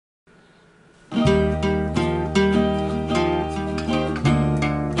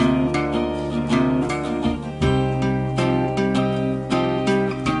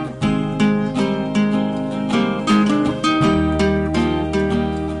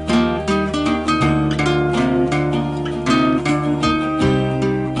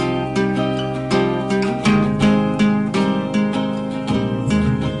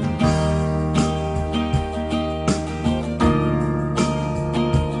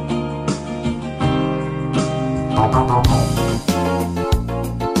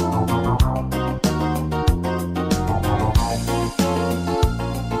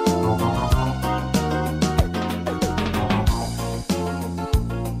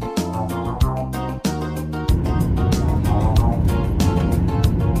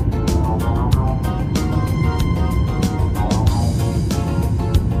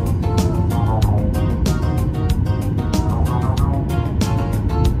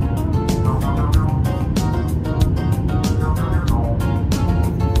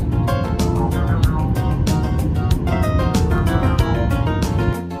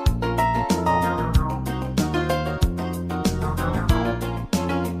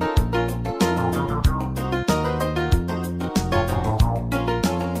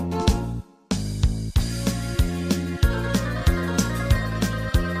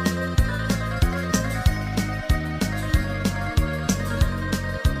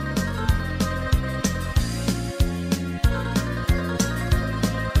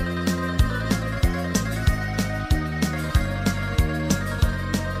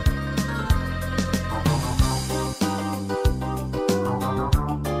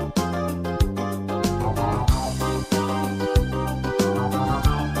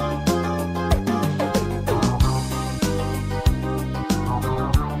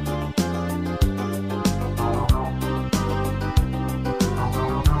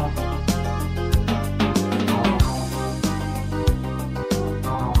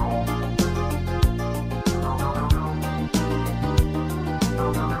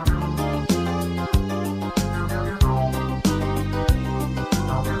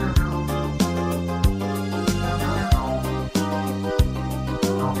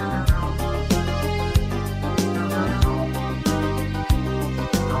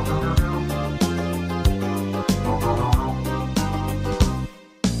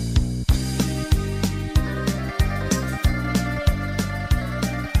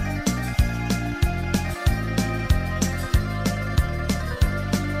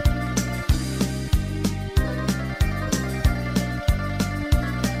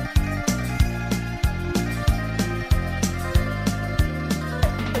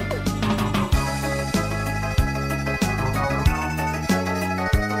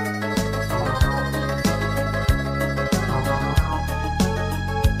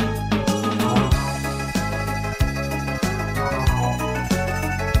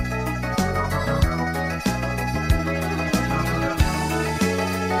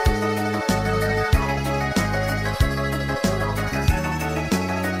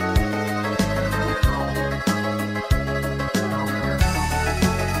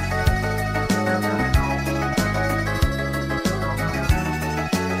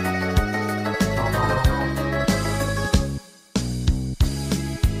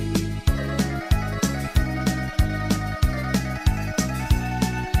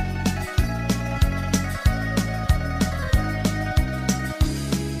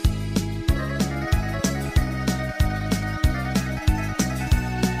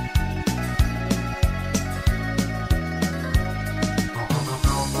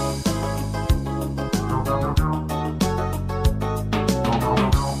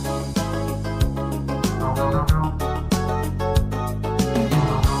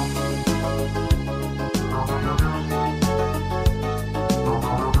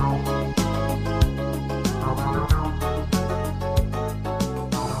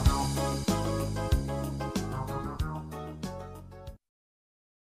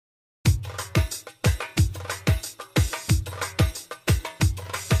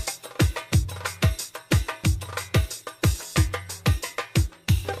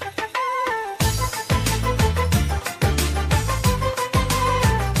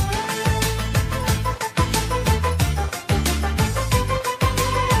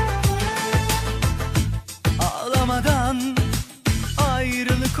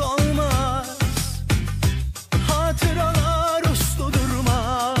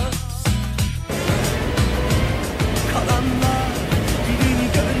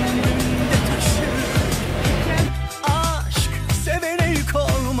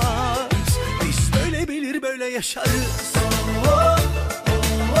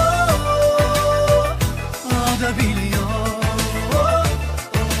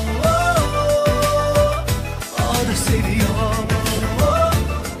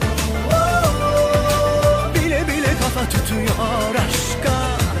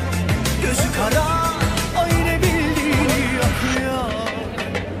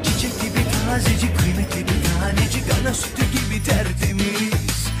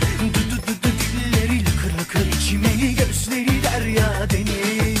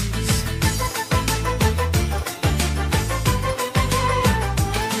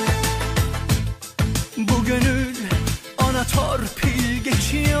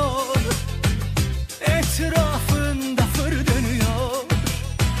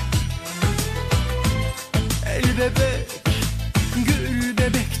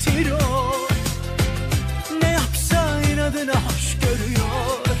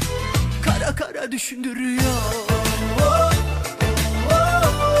da düşündürüyor.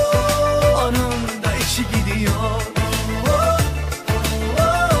 Onun da içi gidiyor.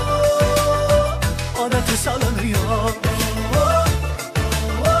 O da tasalanıyor.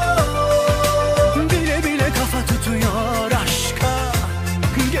 Bile bile kafa tutuyor aşka.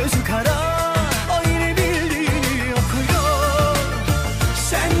 Gözü kara, o yine bildiğini okuyor.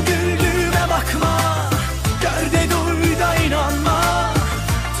 Sen güldüğüme bakma, gör de duy da inanma.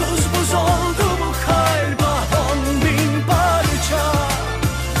 Tuz buz oldu bu kalp, 10.000 parça.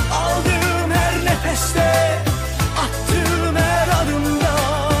 Aldığım her nefeste, attığım her adımda.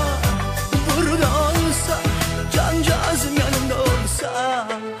 Burada olsa, cancağızım yanımda olsa.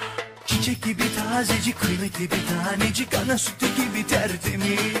 Çiçek gibi tazecik, kıymetli bir tanecik, ana sütü gibi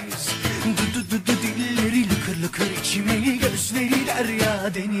tertemiz. Du dilleri lıkır lıkır içimeli, gözleri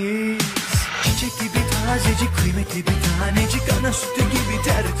derya deniz. Çiçek gibi tazecik, kıymetli bir tanecik, ana sütü gibi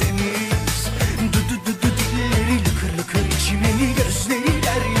tertemiz. Du dilleri lıkır lıkır içimeli, gözleri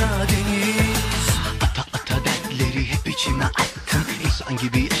derya deniz. Ata ata dertleri hep içime attım. İnsan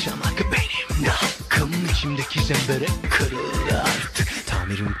gibi yaşamak benim de hakkım. İçimdeki zemberek kırıldı artık.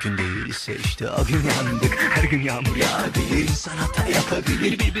 Tamir mümkün değilse işte o gün yandık. Her gün yağmur yağabilir, insan hata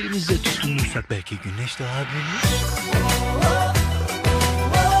yapabilir. Birbirimize tutunursak belki güneş doğabilir.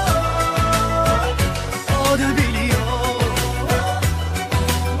 O da biliyor,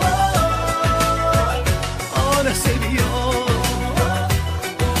 o da seviyor.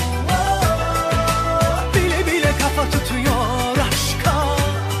 Bile bile kafa tutuyor aşka.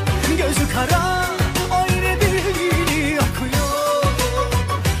 Gözü kara, o yine bildiğini okuyor.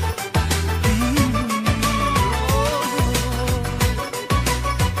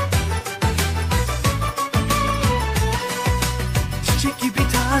 Çiçek gibi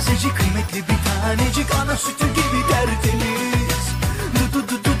tazecik, kıymetli bir tanecik, ana sütü gibi tertemiz.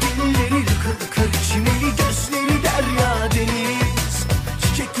 Du dilleri lıkır lıkır içimeli, gözleri derya deniz.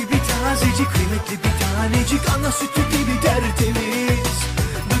 Çiçek gibi tazecik, kıymetli bir tanecik, ana sütü gibi tertemiz.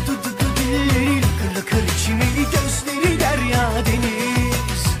 Du dilleri lıkır lıkır içimeli, gözleri derya deniz.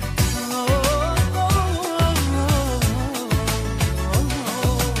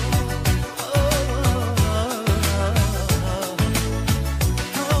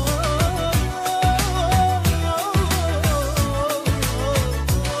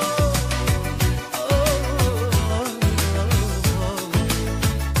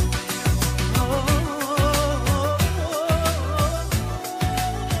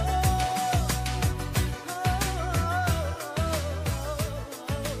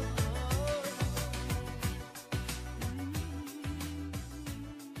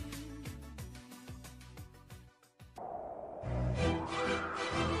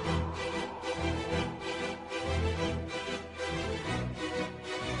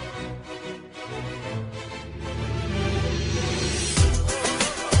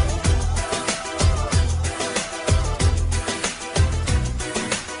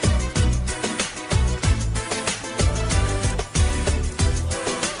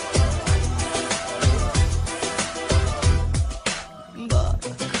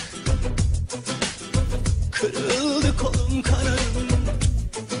 Kırıldı kolum kanarım,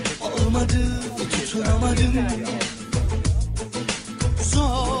 olmadı tutunamadım.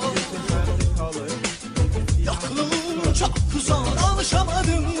 Zor, yokluğun çok zor,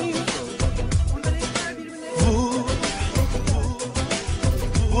 alışamadım. Vur,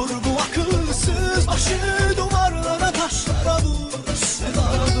 vur bu akılsız başı duvarlara, taşlara vur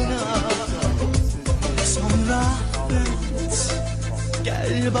sevabına. Sonra evet,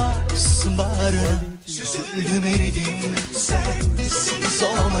 gel baksın bağrına. Süzüldüm eridim, sensiz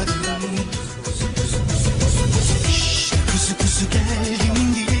olamadım. İşte kuzu kuzu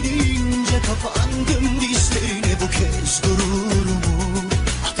geldim gelince, kapandım dizlerine bu kez gururumu.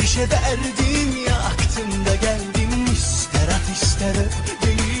 Ateşe verdim, yaktım da geldim. İster at ister öp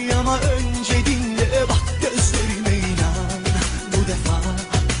beni ama önce dinle, bak gözlerime inan. Bu defa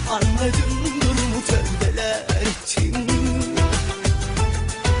anladım durumu, tövbeler ettim.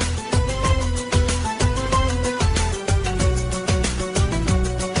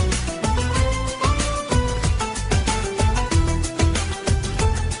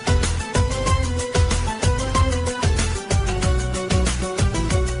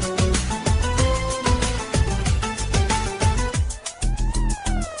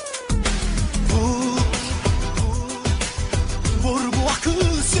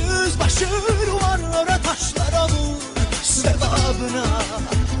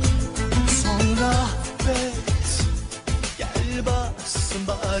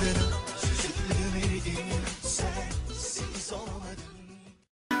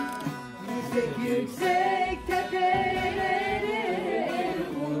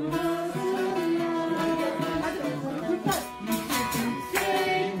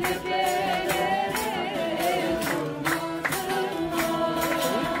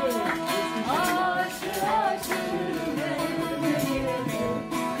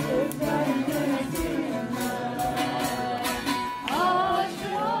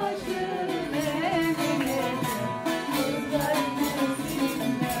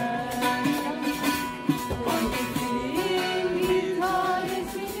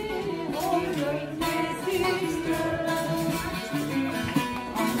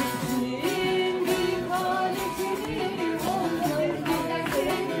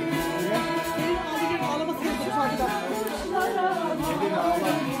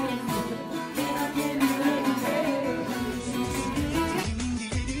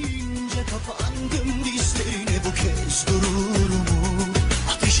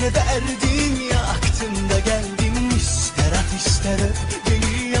 verdin, yaktın da geldin. İster at ister öp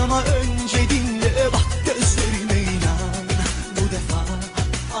beni ama önce dinle, bak gözlerime inan. Bu defa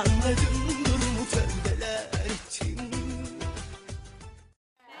anladım durumu, tövbeler ettim.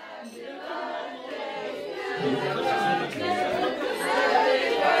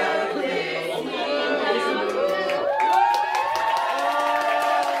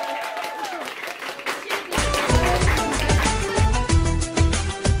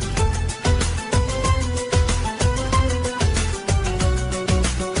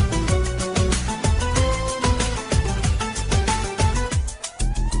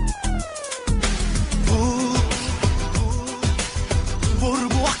 Vur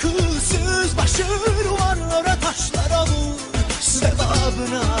bu akılsız başı duvarlara, taşlara vur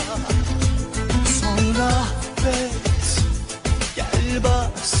sevabına. Sonra affet, gel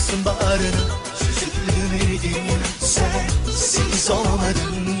bas bağrına. Üzüldüm eridim, sensiz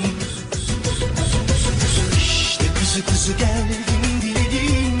olmadım. İşte kuzu kuzu geldin,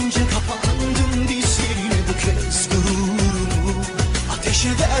 dilediğince kapandım dizlerine. Bu kez gururumu ateşe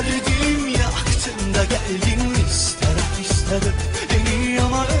verdim, yaktın da geldin. İster at ister öp beni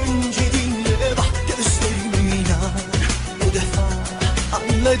ama önce dinle, bak gözlerime inan. Bu defa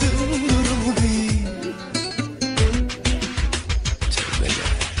anladım durumu bil.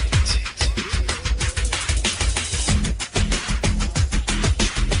 Tövbeler ettim.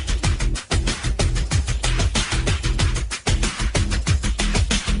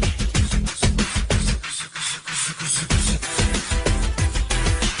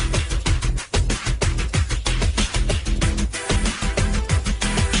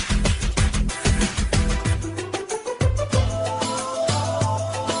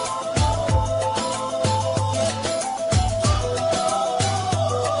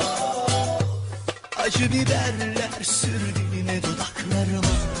 Acı biberler sür dilime,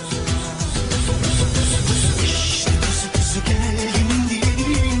 dudaklarıma. İşte kuzu kuzu geldin,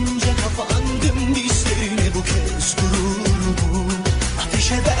 dileyince kapandım dizlerine. Bu kez gururumu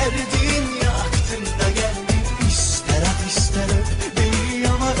ateşe verdin, yaktın da geldin. İster at ister öp beni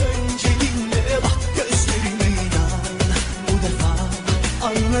ama önce dinle, bak gözlerime inan. Bu defa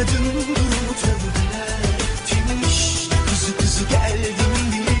anladım durumu, tövbeler ettim. İşte kuzu kuzu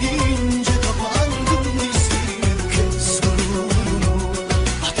geldin, dileyince kapandım dizlerine. Bu kez gururumu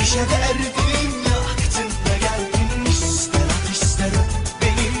ateşe verdin, yaktın da geldin. İster at ister öp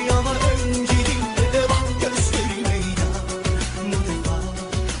beni ama önce dinle, bak gözlerime inan. Bu defa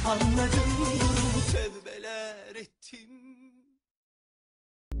anladım durumu, tövbeler ettim.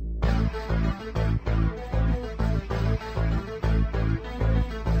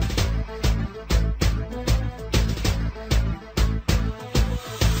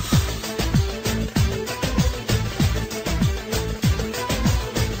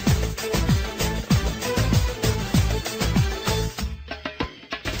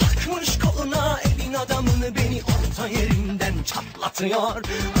 Takmış koluna elin adamını, beni orta yerinden çatlatıyor.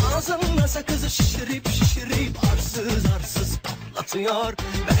 Ağzımda sakızı şişirip şişirip arsız arsız patlatıyor.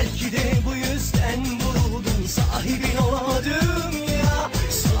 Belki de bu yüzden vuruldum, sahibin olamadım ya.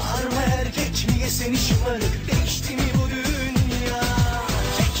 Sağır mı erkek mi, seni şımarık, değişti mi bu dünya?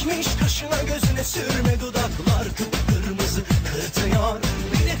 Çekmiş kaşına gözüne sürme, dudaklar kıpkırmızı kırıtıyor.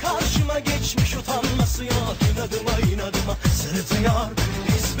 Bir de karşıma geçmiş, utanması yok, inadıma inadıma sırıtıyor.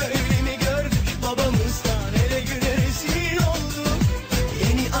 Biz böyle mi gördük babamızdan, ele güne rezil olduk.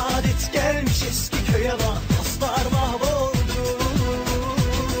 Yeni adet gelmiş eski köye, bak dostlar mahvoldu.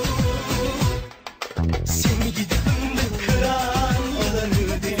 Seni gidip fındık kıran,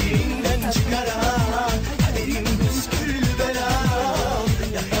 yılanı deliğinden çıkaran, kaderim püsküllü belam,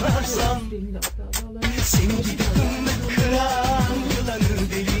 yakalarsam. Seni gidip fındık kıran,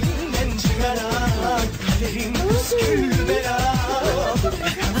 yılanı deliğinden çıkaran, kaderim püsküllü belam,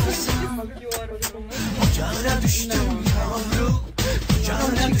 yakalarsam. Ocağına düştüm yavru,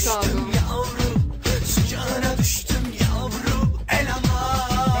 ocağına düştüm yavru, sıcağına düştüm yavru, el aman.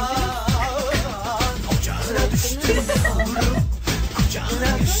 Ocağına düştüm yavru,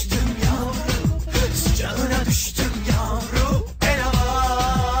 ocağına düştüm yavru, sıcağına düştüm yavru, el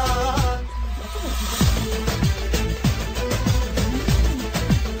aman.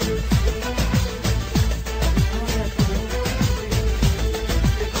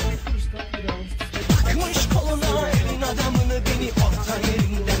 Takmış koluna elin adamını, beni orta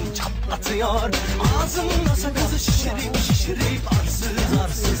yerinden çatlatıyor. Ağzımda sakızı şişirip şişirip arsız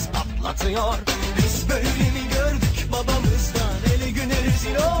arsız patlatıyor. Biz böyle mi gördük babamızdan, ele güne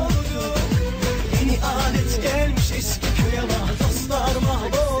rezil olduk. Yeni adet gelmiş eski köye, bak dostlar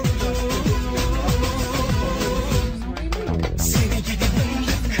mahvoldu. Seni gidip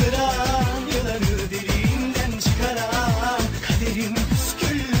fındık kıran,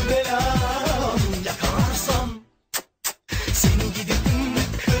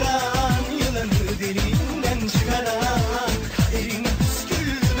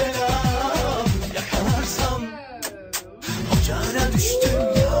 düştüm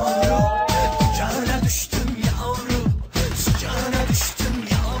yavrum, kucağına düştüm yavrum, sıcağına düştüm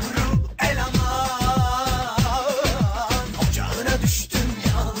yavrum, el aman. Ocağına düştüm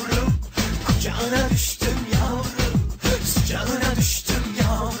yavrum, kucağına düştüm yavrum, sıcağına düştüm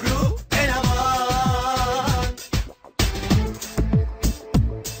yavrum, el aman.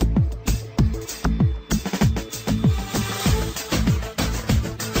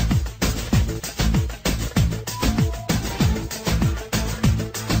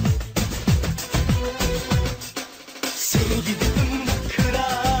 Seni gidi fındık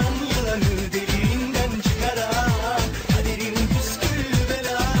kıran, yılanı deliğinden çıkaran, kaderin püskül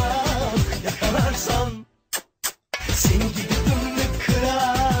belam yakalarsan. Seni gidi fındık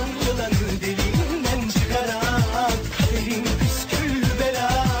kıran, yılanı deliğinden çıkaran, kaderin püskül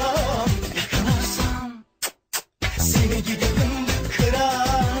belam yakalarsan. Seni gidi fındık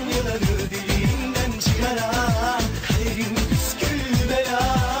kıran, yılanı deliğinden çıkaran, kaderin püskül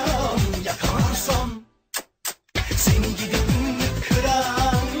belam yakalarsam. Seni gidi fındık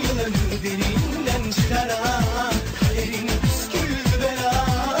kıran, yılanı deliğinden çıkaran, kaderin püskül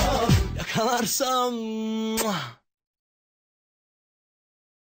belam yakalarsam.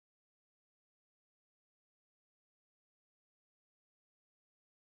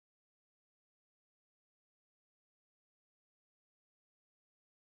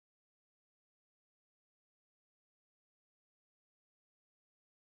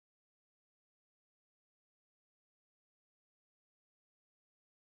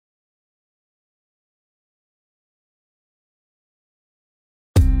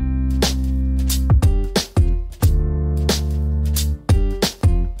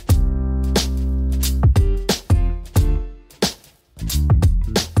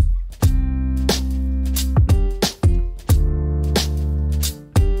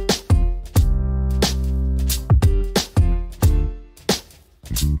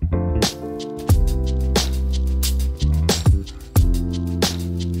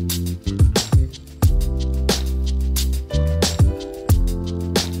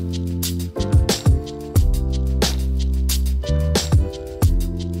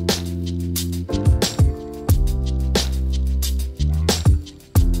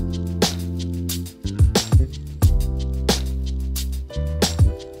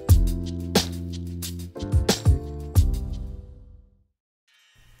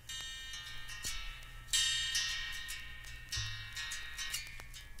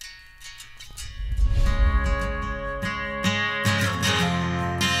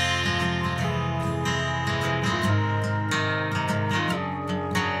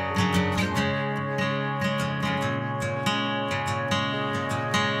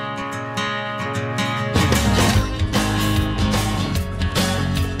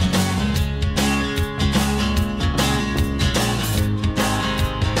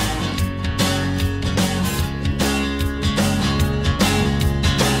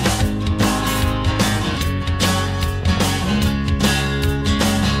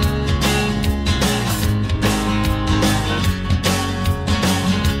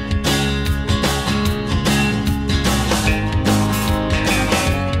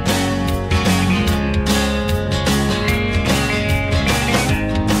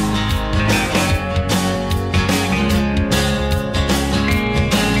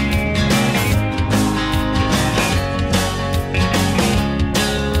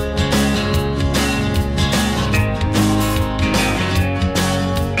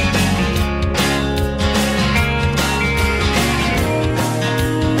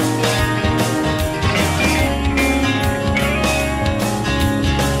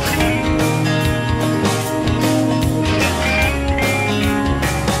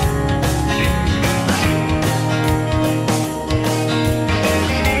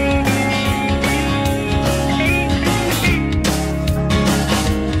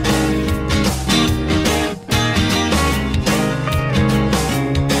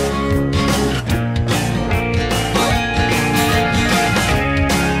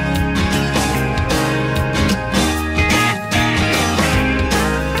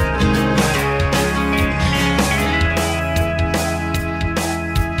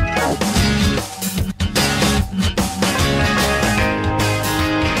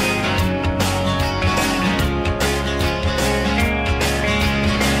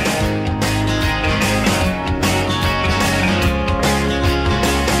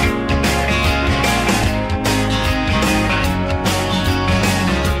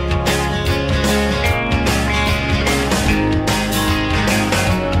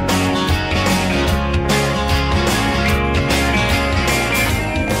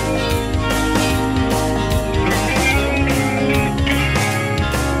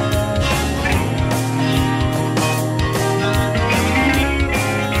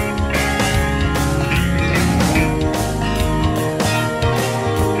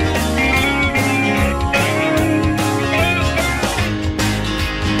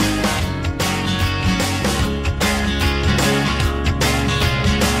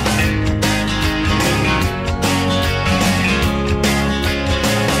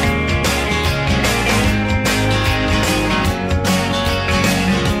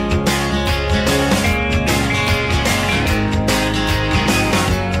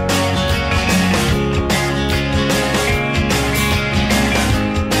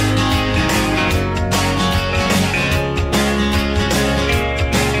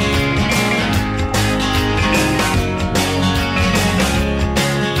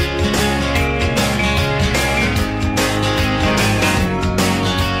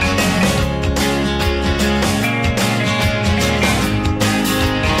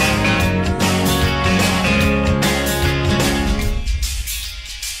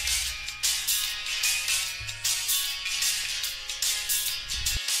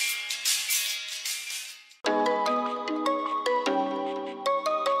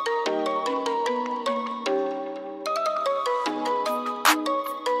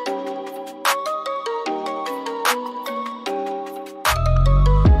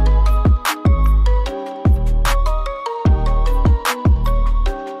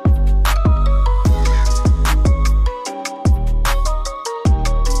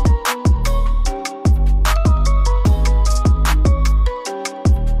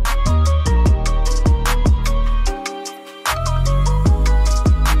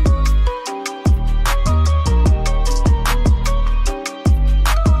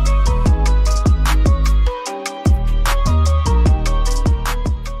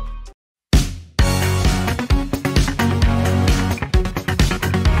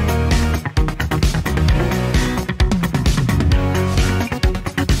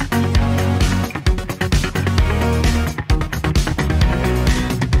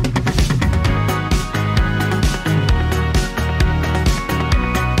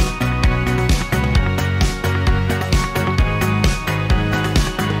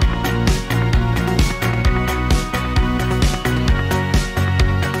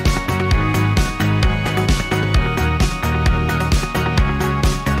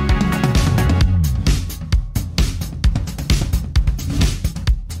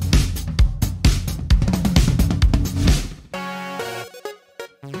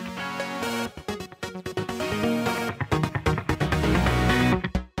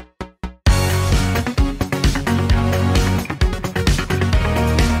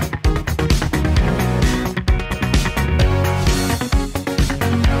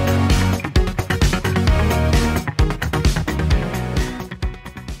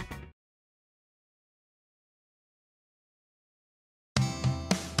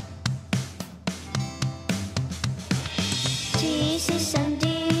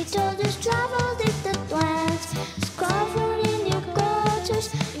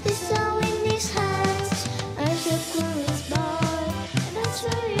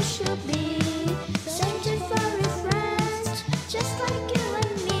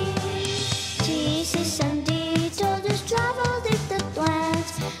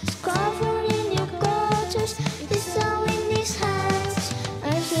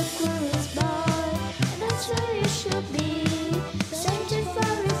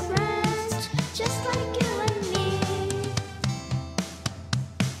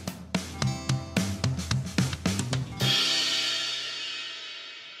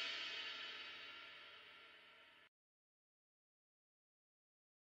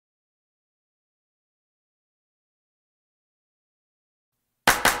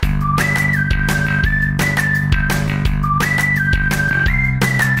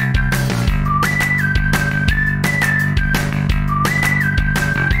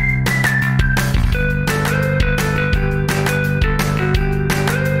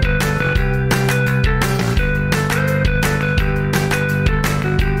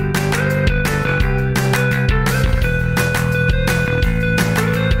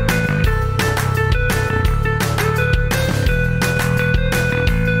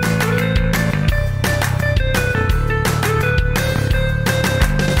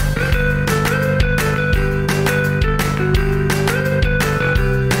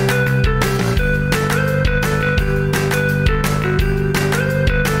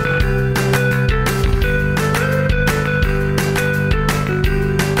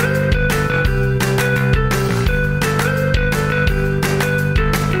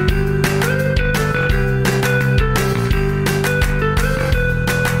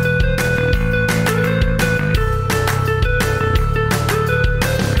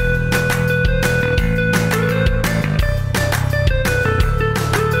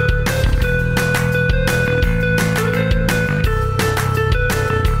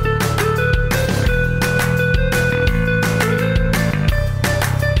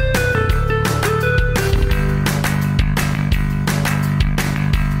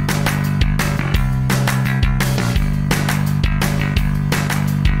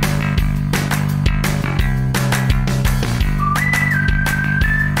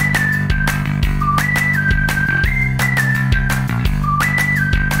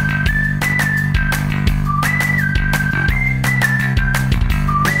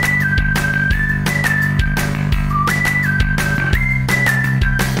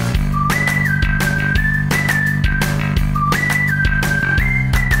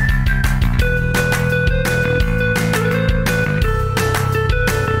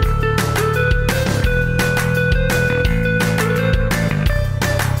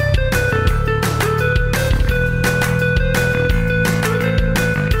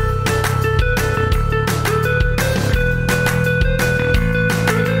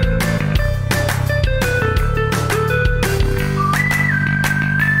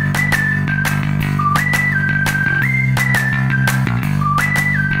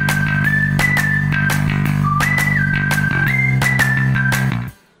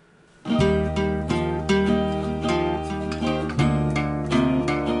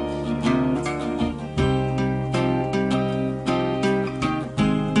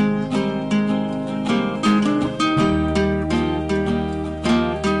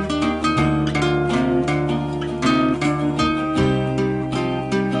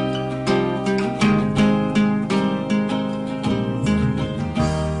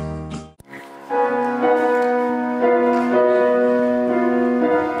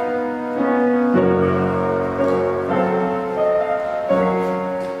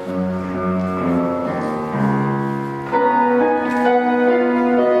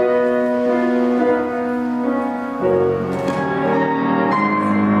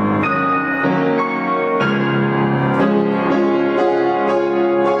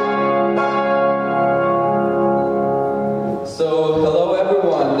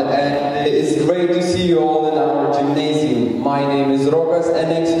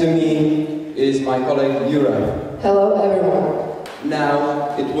 next to me is my colleague Yura. Hello everyone.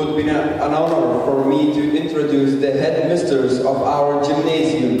 Now, it would be an honor for me to introduce the headmistress of our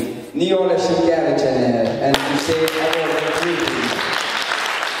gymnasium, Niola Shikavicene, and to say our greetings.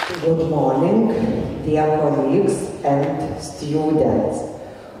 Good morning, dear colleagues and students.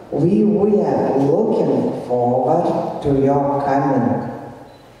 We are looking forward to your coming.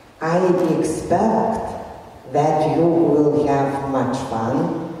 I expect that you will have much fun,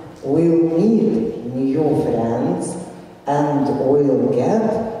 will meet new friends, and will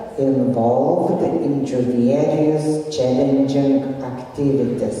get involved in various challenging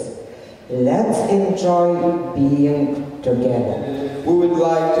activities. Let's enjoy being together. We would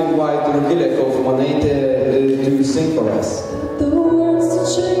like to invite Rugile Kaufmanaite to sing for us. The words to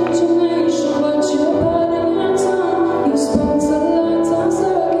change a nation, but your body and tongue. You spoke to light, I'm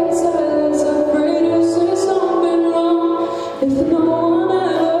stuck in silence, afraid to say something wrong. If no one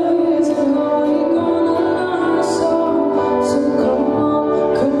ever hears it, how are you gonna learn a song? So come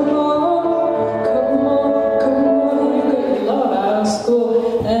on, come on, come on, come on. You could love our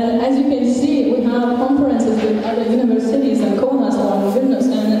school. And as you can see, we have conferences with other universities and Kaunas or Vilnius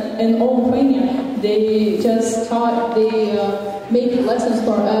and in all Ukraine. They just taught, make lessons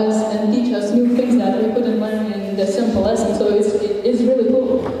for us and teach us new things that we couldn't learn in the simple lesson, so it's really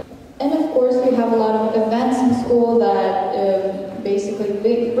cool. And of course we have a lot of events in school that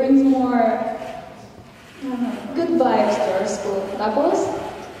basically brings more good vibes to our school. Tapos?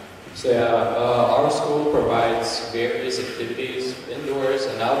 So yeah, our school provides various activities indoors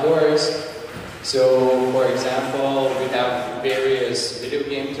and outdoors. So, for example, we have various video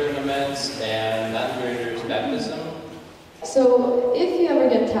game tournaments and non-graders baptism. So, if you ever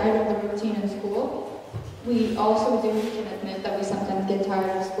get tired of the routine in school, we also can admit that we sometimes get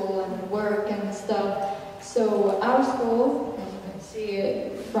tired of school and work and stuff. So, our school, as you can see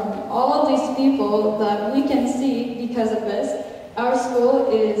from all these people that we can see because of this, our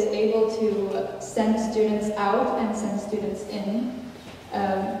school is able to send students out and send students in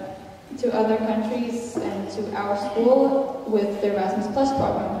to other countries and to our school with the Erasmus Plus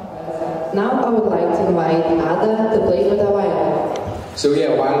program. Now I would like to invite Ada to play with the violin. So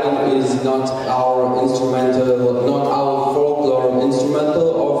yeah, violin is not our instrumental, not our folklore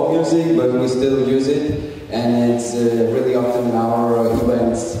instrumental of music, but we still use it, and it's really often in our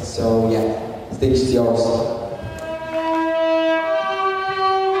events. So yeah, stage is yours.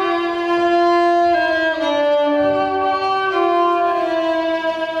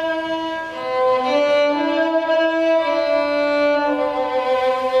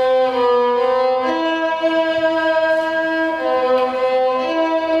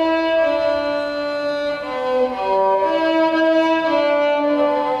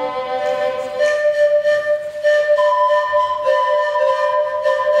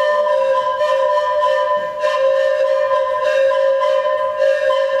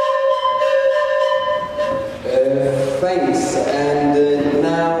 Thanks, and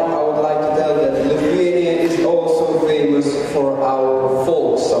now I would like to tell that Lithuania is also famous for our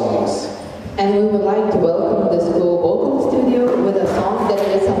folk songs. And we would like to welcome the school vocal studio with a song that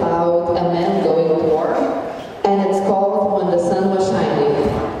is about a man going to war, and it's called When the Sun Was Shining.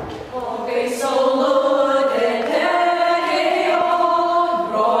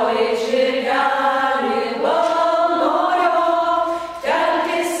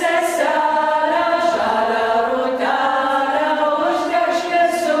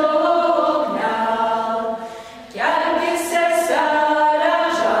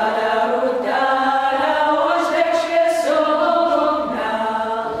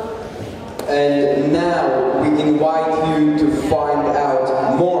 And now we invite you to find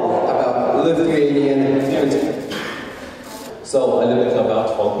out more about Lithuanian music. So a little bit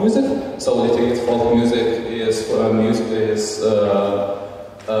about folk music. So Lithuanian folk music is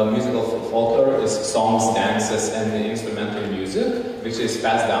musical folklore is songs, dances, and instrumental music, which is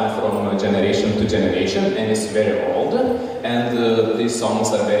passed down from generation to generation, and it's very old. And these songs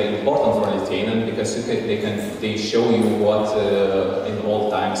are very important for Lithuanian because they show you what in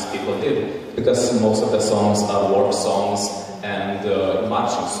old times people did. Because most of the songs are work songs and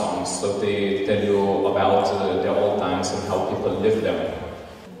marching songs, so they tell you about the old times and how people lived them.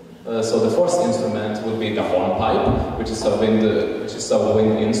 So the first instrument would be the hornpipe, which is a wind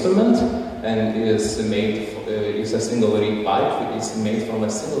instrument, and is a single reed pipe. It's made from a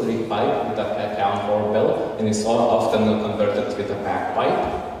single reed pipe with a count or bell, and is often converted with a bagpipe.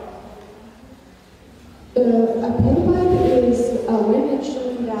 A panpipe is a wind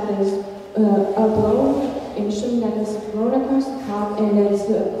instrument that is a blown instrument that is blown across the top, and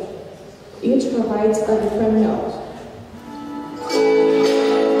each provides a different note.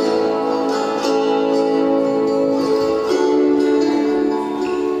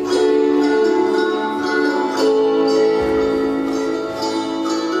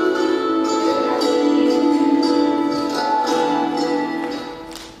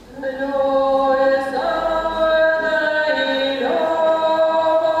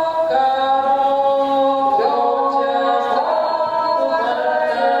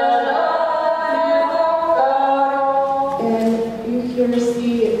 here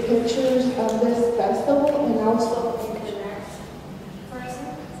see pictures of this festival and also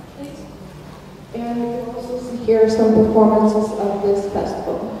and you can also see here some performances of this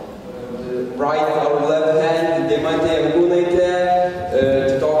festival. Right, our left hand, Diamante and Kunete,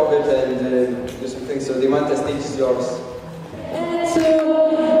 to talk a bit and do some things. So Diamante, stage is yours. And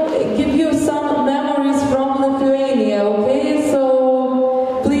to give you some memories from Lithuania, okay?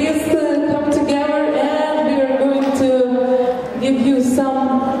 So please come together and we are going to give you some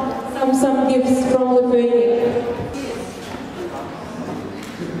gifts from Lithuania.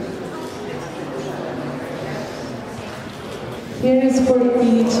 Here is for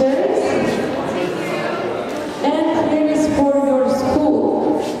teachers, and here is for your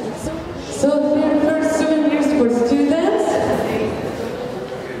school. So here first souvenirs for students,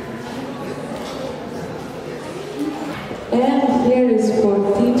 and here is for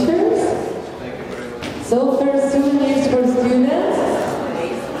teachers. So first souvenirs for students,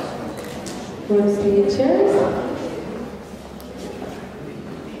 for teachers,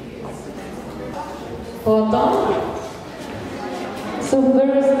 photo. So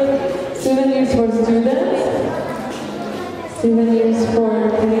first, souvenirs for students, souvenirs for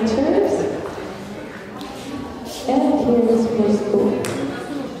teachers, and here is for school.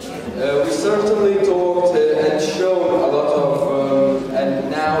 We certainly talked and shown a lot of, and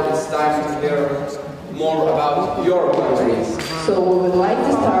now it's time to hear more about your countries. So we would like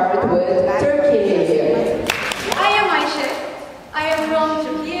to start with Turkey. I am Ayşe. I am from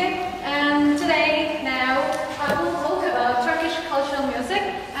Turkey, and today, now, I will talk about Turkish cultural music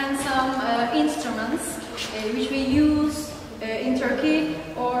and some instruments which we use in Turkey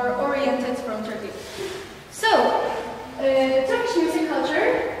or oriented from Turkey. So, Turkish music culture.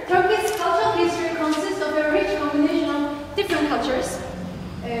 Turkey's cultural history consists of a rich combination of different cultures.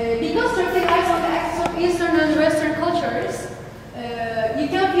 Because Turkey lies on the axis of Eastern and Western cultures, you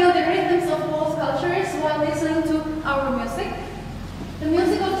can feel the rhythms of both cultures while listening to our music. The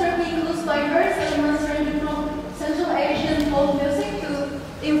music of Turkey includes diverse elements ranging from Central Asian folk music to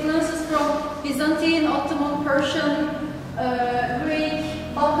influences from Byzantine, Ottoman, Persian, Greek,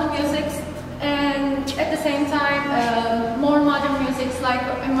 Balkan musics, and at the same time more modern musics like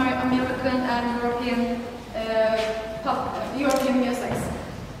American and European European musics.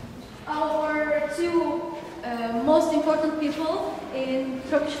 Our two most important people in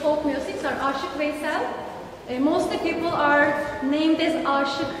Turkish folk music are Aşık Veysel. Mostly people are named as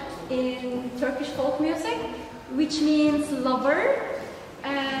Aşık in Turkish folk music, which means lover.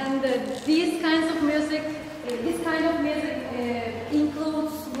 And these kinds of music,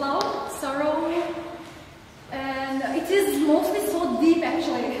 includes love, sorrow, and it is mostly so deep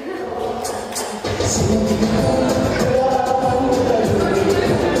actually.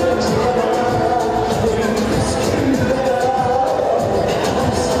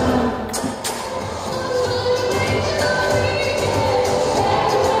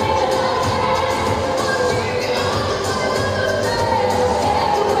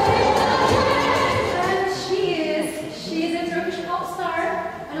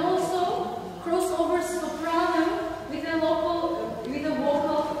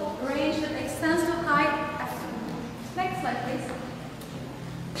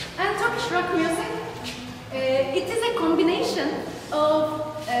 Rock music, it is a combination of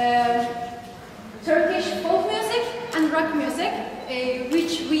Turkish folk music and rock music,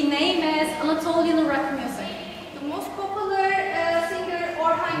 which we name as Anatolian rock music. The most popular singer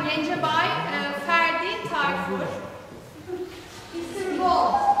Orhan Gencebay, Ferdi Tayfur. It's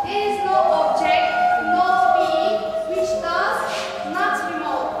involved. There is no object, no being, which does not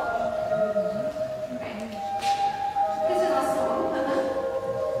remove. This is a song.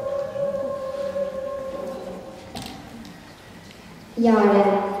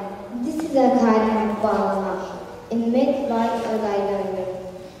 Yaren. This is a kind of balna. It made like a diamond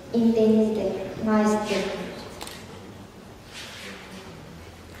in denizde. Nice thing.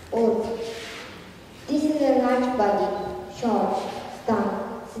 Oud. This is a large body, short, stump,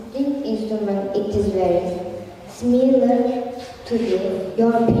 string instrument. It is very similar to the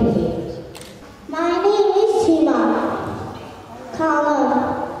European. My name is Shima. Color.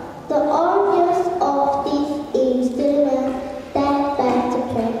 The origins of this instrument date back to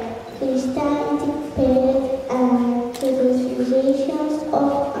Christianity period and to the civilizations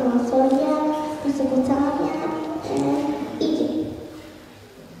of Anatolia, Mesopotamia, and Egypt.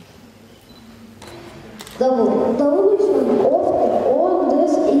 The evolution of the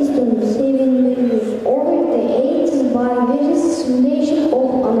oldest instruments have been used over the ages by various civilizations of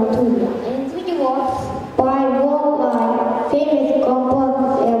Anatolia and which was by worldwide famous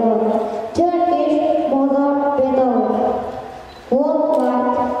composers ever.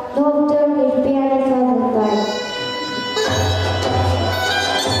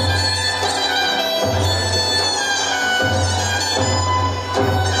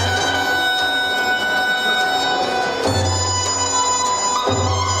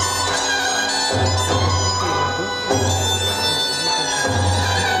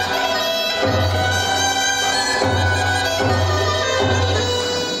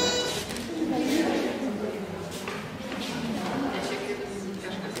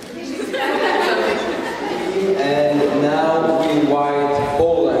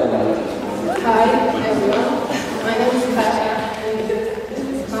 Hi everyone, my name is Kasia and this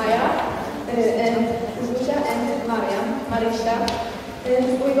is Maya and Zuzia and Marisha,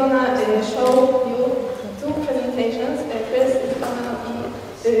 and we're gonna show you two presentations. First is gonna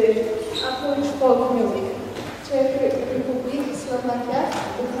be Polish folk music, Czech Republic, Slovakia,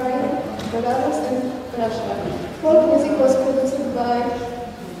 Ukraine, Belarus and Russia. Folk music was produced by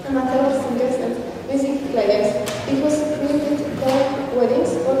amateur singers and music players. It was created for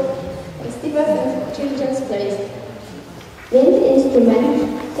weddings, for festivals and children's plays. This instrument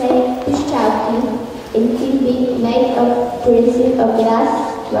takes piszczałki and can be made of pieces of glass,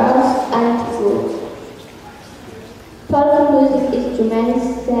 drums and flutes. Folk music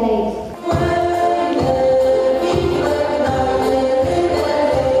instruments say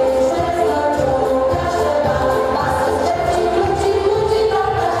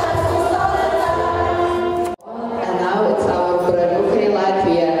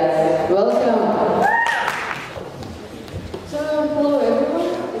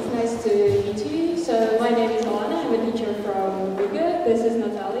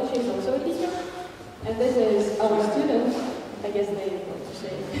and this is our student. I guess they want to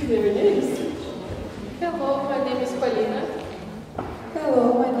say their names. Hello, my name is Polina.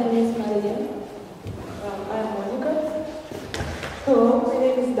 Hello, my name is Maria. I'm Monica. Hello, my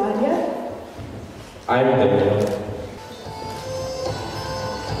name is Daria. I'm Daniel.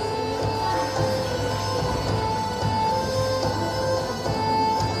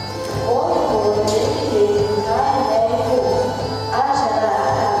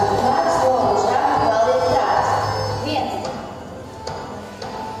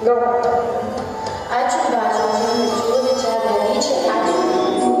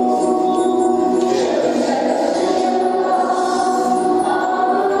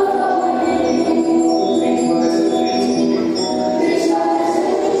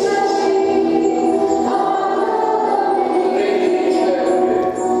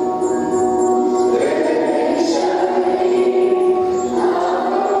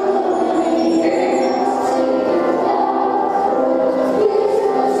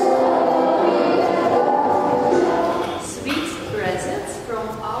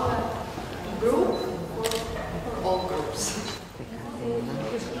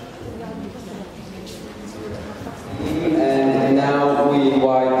 And now we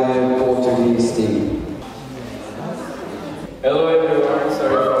invite the Portuguese team. Hello everyone,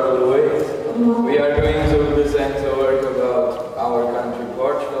 sorry for the wait. We are going to present a work about our country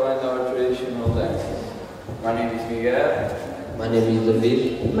Portugal and our traditional dances. My name is Miguel. My name is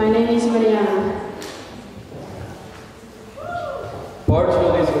David. My name is Mariana.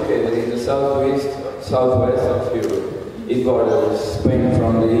 Portugal is located in the southwest of Europe. It borders Spain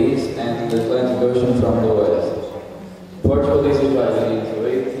from the east and the Atlantic Ocean from the west. Portugal is divided into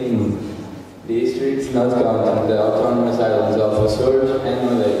 18 districts, not counting the autonomous islands of Açores and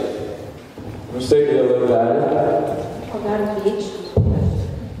Madeira. Mosteiro de Algarve Beach.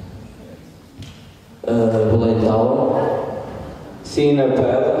 Belém Tower. Sina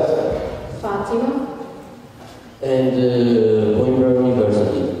Palace. Fátima. And Coimbra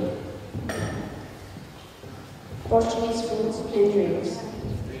University. Portuguese foods and drinks.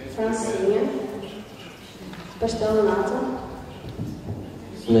 Francinha. Pastel de nata.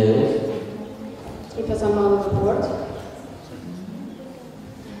 Snails. Tripas à moda do Porto.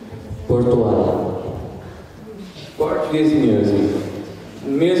 Portuária. Portuguese music.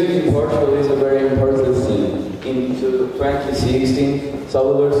 Music in Portugal is a very important thing. In 2016,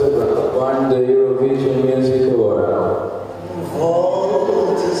 Salvador Sobral won the Eurovision Music Award.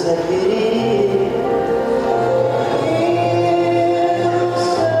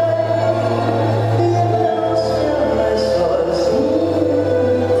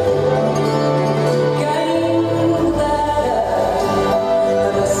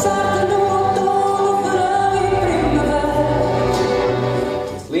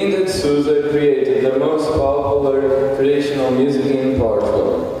 Sousa created the most popular traditional music in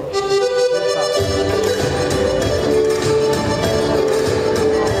Portugal.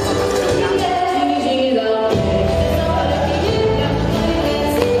 Yeah.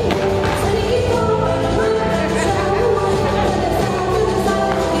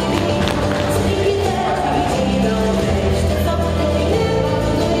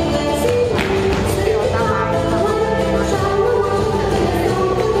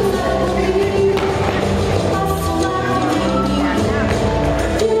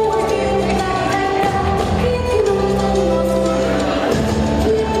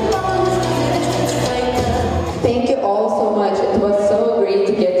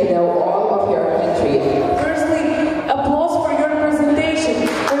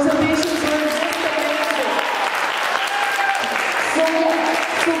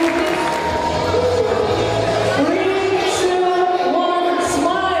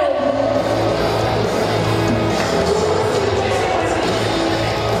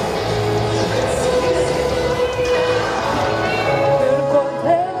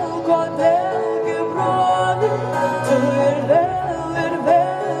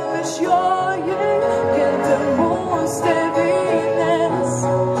 važiuoji, ginti mūsų tėvynės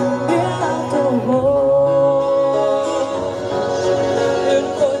Lietuvos. Ir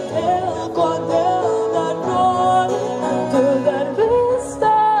kodėl dar broli, tu dar vis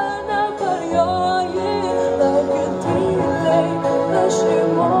dar neparjoji, lauki tyliai, aš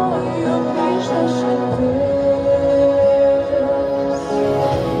šeimoju grįžta širdis.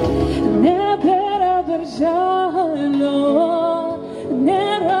 Nebėra darželio,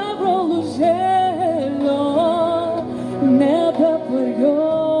 nėra brolužėlio,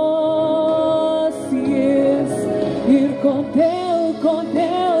 nebeparjos jis. Ir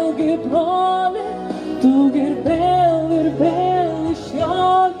kodėlgi broli, tu ir vėl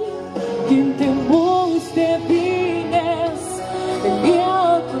išjoji, ginti mūsų tėvynės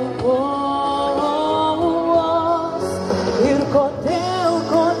Lietuvos. Ir kodėl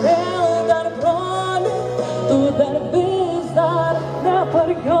dar broli, tu dar vis dar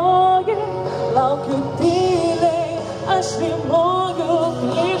neparjoji, laukiu tyliai, aš rymoju,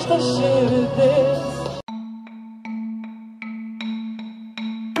 grįžta širdis.